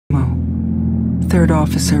Third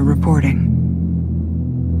officer reporting.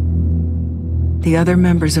 The other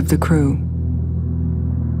members of the crew: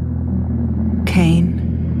 Kane,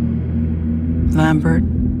 Lambert,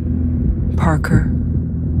 Parker,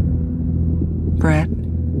 Brett,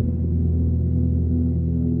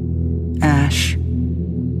 Ash,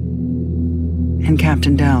 and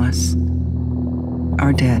Captain Dallas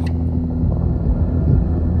are dead.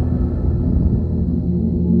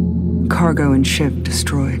 Cargo and ship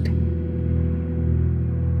destroyed.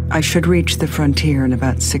 I should reach the frontier in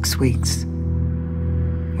about 6 weeks.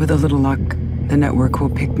 With a little luck, the network will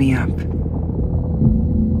pick me up.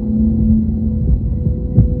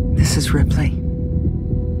 This is Ripley.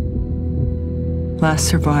 Last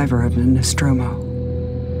survivor of the Nostromo.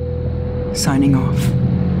 Signing off.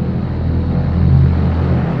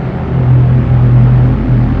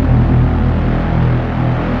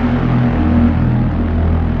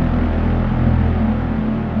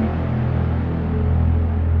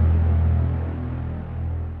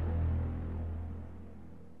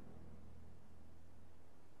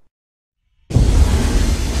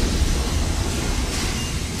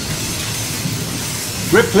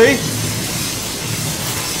 Ripley?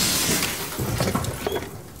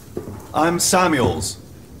 I'm Samuels.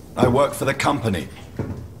 I work for the company.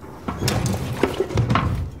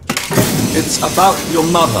 It's about your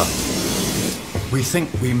mother. We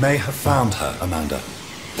think we may have found her, Amanda.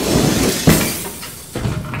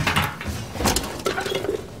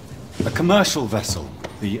 A commercial vessel,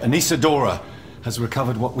 the Anisadora, has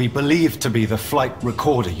recovered what we believe to be the flight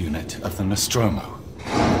recorder unit of the Nostromo.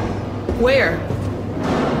 Where?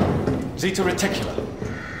 Zeta Reticula.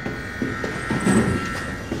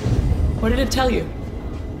 What did it tell you?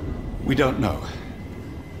 We don't know.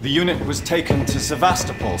 The unit was taken to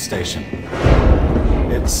Sevastopol station.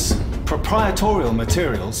 It's proprietary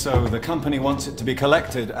material, so the company wants it to be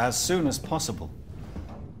collected as soon as possible.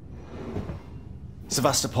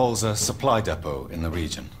 Sevastopol's a supply depot in the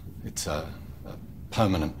region. It's a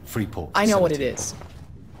permanent free port facility. I know what it is.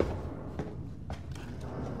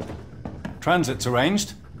 Transit's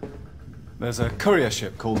arranged. There's a courier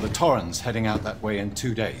ship called the Torrens heading out that way in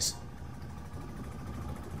 2 days.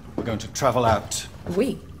 We're going to travel out.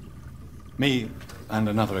 We? Me and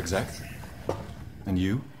another exec. And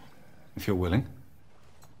you, if you're willing.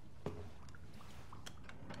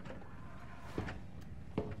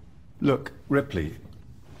 Look, Ripley,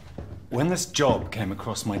 when this job came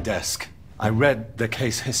across my desk, I read the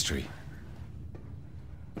case history.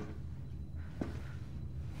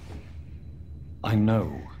 I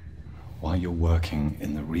know why you're working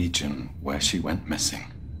in the region where she went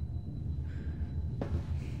missing.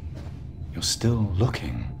 You're still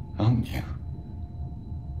looking, aren't you?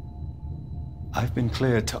 I've been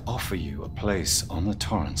cleared to offer you a place on the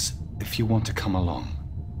Torrens if you want to come along.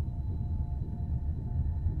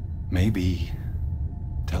 Maybe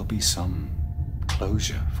there'll be some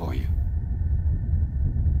closure for you.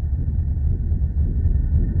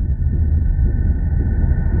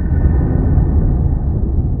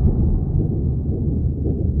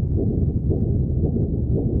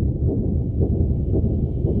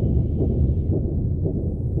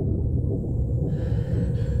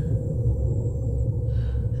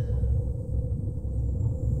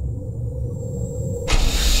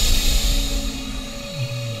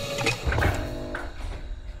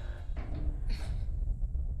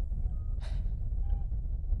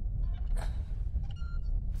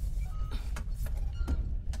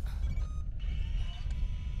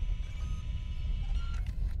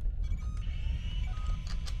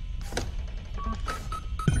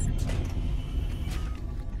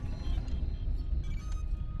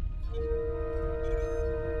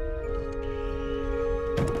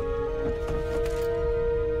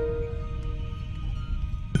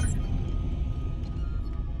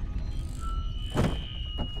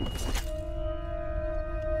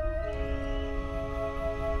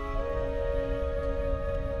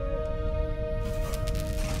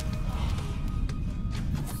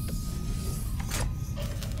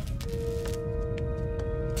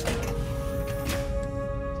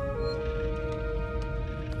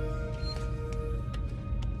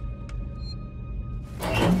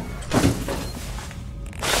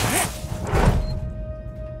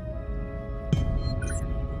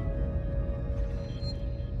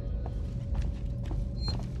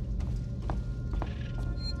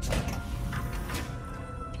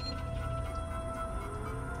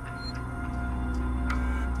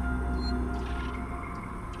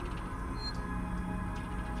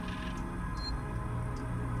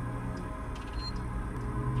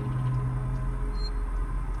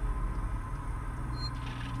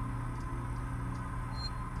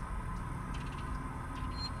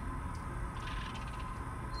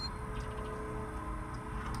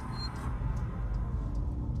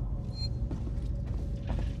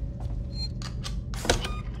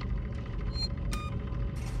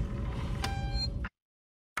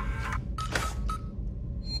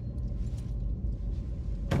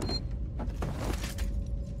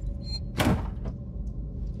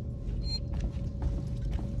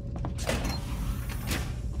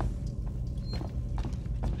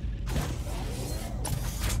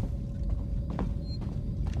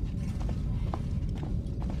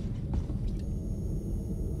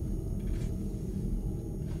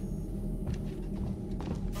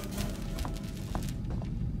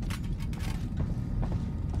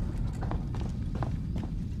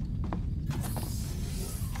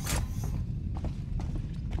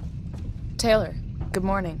 Taylor, good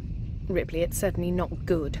morning. Ripley, it's certainly not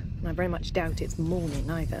good, and I very much doubt it's morning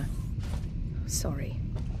either. Sorry.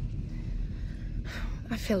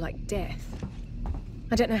 I feel like death.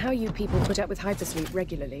 I don't know how you people put up with hypersleep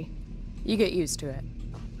regularly. You get used to it.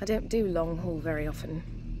 I don't do long haul very often.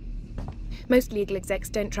 Most legal execs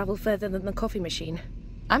don't travel further than the coffee machine.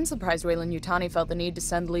 I'm surprised Weyland-Yutani felt the need to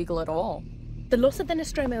send legal at all. The loss of the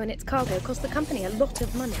Nostromo and its cargo cost the company a lot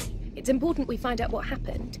of money. It's important we find out what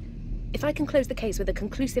happened. If I can close the case with a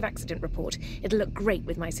conclusive accident report, it'll look great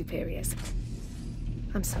with my superiors.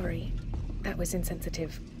 I'm sorry. That was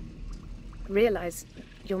insensitive. I realize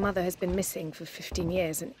your mother has been missing for 15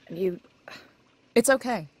 years, and you... It's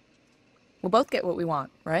okay. We'll both get what we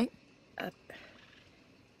want, right?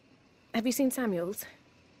 Have you seen Samuels?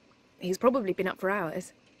 He's probably been up for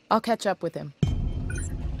hours. I'll catch up with him.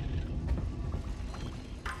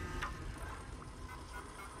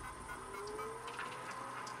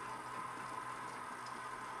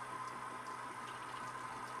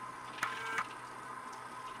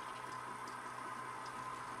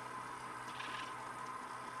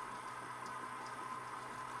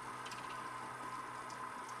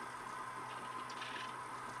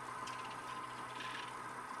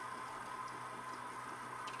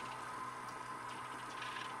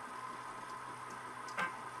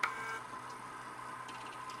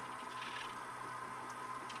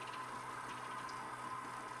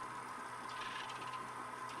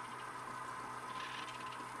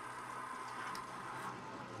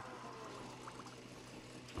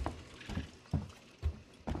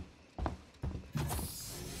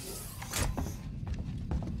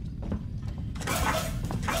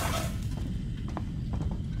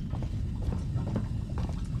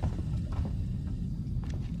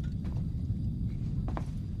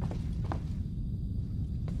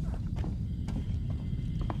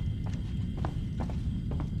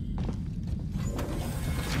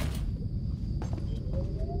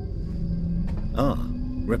 Ah,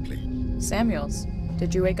 Ripley. Samuels,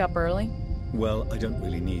 did you wake up early? Well, I don't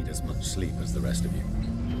really need as much sleep as the rest of you.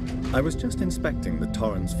 I was just inspecting the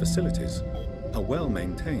Torrens facilities. A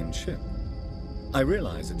well-maintained ship. I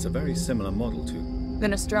realize it's a very similar model to... The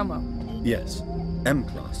Nostromo. Yes,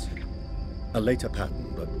 M-Class. A later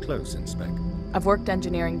pattern, but close in spec. I've worked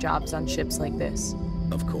engineering jobs on ships like this.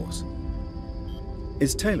 Of course.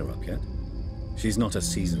 Is Taylor up yet? She's not a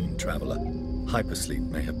seasoned traveler. Hypersleep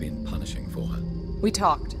may have been punishing for her. We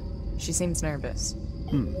talked. She seems nervous.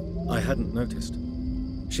 I hadn't noticed.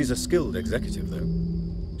 She's a skilled executive, though.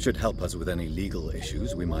 Should help us with any legal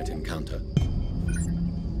issues we might encounter.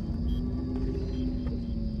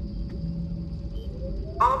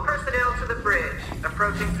 All personnel to the bridge,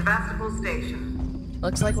 approaching Sevastopol Station.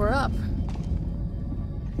 Looks like we're up.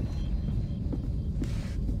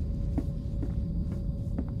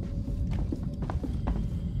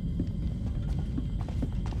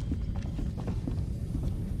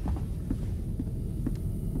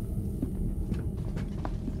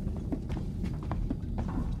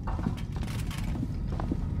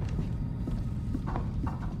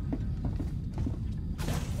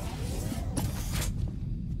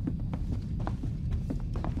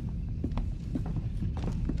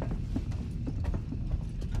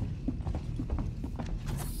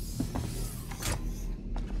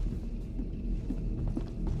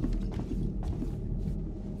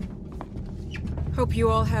 Hope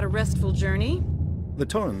you all had a restful journey. The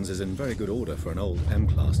Torrens is in very good order for an old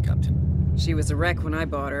M-Class captain. She was a wreck when I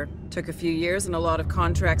bought her. Took a few years and a lot of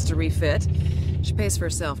contracts to refit. She pays for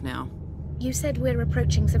herself now. You said we're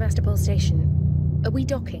approaching Sevastopol Station. Are we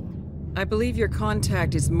docking? I believe your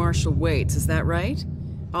contact is Marshal Waits, is that right?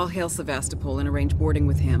 I'll hail Sevastopol and arrange boarding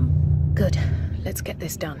with him. Good. Let's get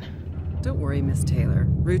this done. Don't worry, Miss Taylor.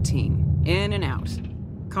 Routine. In and out.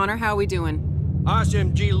 Connor, how we doing?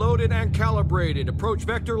 SMG loaded and calibrated. Approach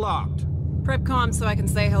vector locked. Prep comm so I can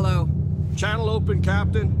say hello. Channel open,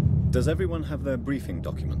 Captain. Does everyone have their briefing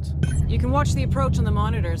documents? You can watch the approach on the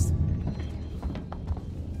monitors.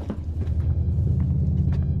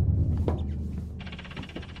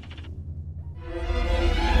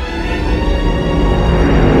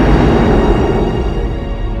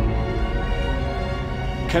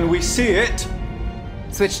 Can we see it?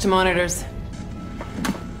 Switch to monitors.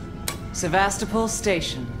 Sevastopol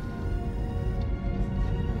Station.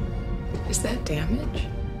 Is that damage?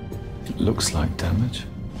 It looks like damage.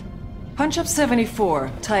 Punch up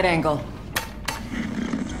 74, tight angle.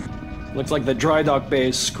 Looks like the dry dock bay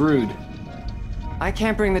is screwed. I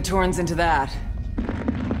can't bring the Torrens into that.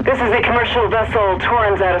 This is the commercial vessel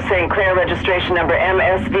Torrens out of St. Clair, registration number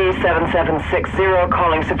MSV7760,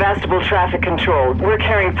 calling Sevastopol Traffic Control. We're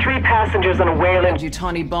carrying 3 passengers on a Wayland.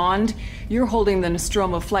 Utani Bond, you're holding the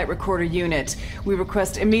Nostromo flight recorder unit. We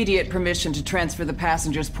request immediate permission to transfer the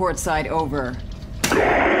passengers portside over. This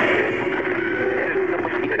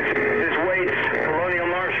Waits, Colonial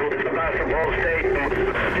Marshal, Sevastopol State,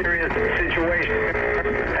 serious situation.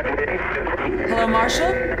 Hello,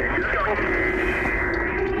 Marshal?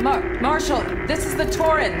 Marshal, this is the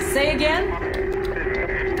Torrens. Say again?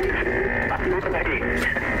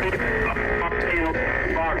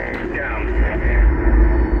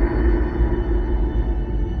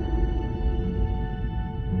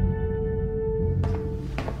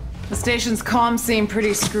 The station's comms seem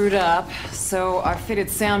pretty screwed up, so I fitted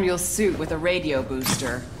Samuel's suit with a radio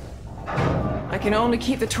booster. I can only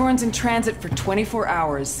keep the Torrens in transit for 24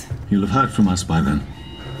 hours. You'll have heard from us by then.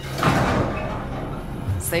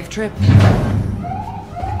 Safe trip.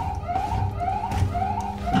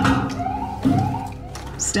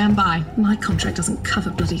 Stand by. My contract doesn't cover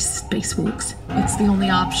bloody spacewalks. It's the only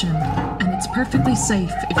option, and it's perfectly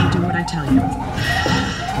safe if you do what I tell you.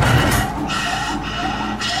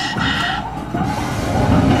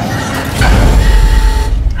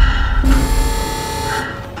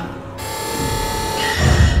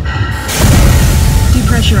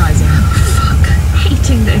 Depressurizing. Oh, fuck.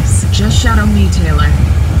 Hating this. Just shadow me, Taylor.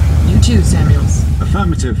 You too, Samuels.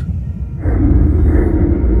 Affirmative.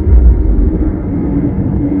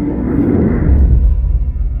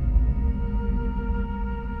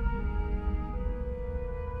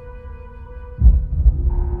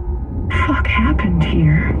 Fuck happened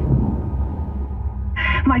here?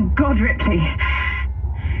 My God, Ripley.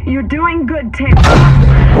 You're doing good, Taylor.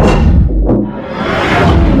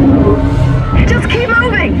 Just keep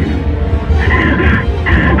moving!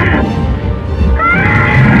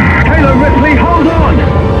 Taylor, Ripley, hold on!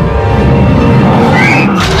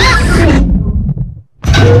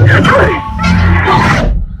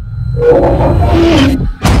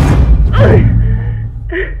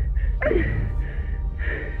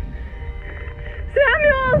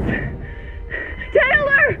 Samuels!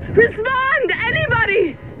 Taylor! Respond!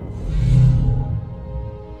 Anybody!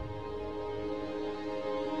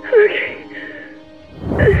 Okay.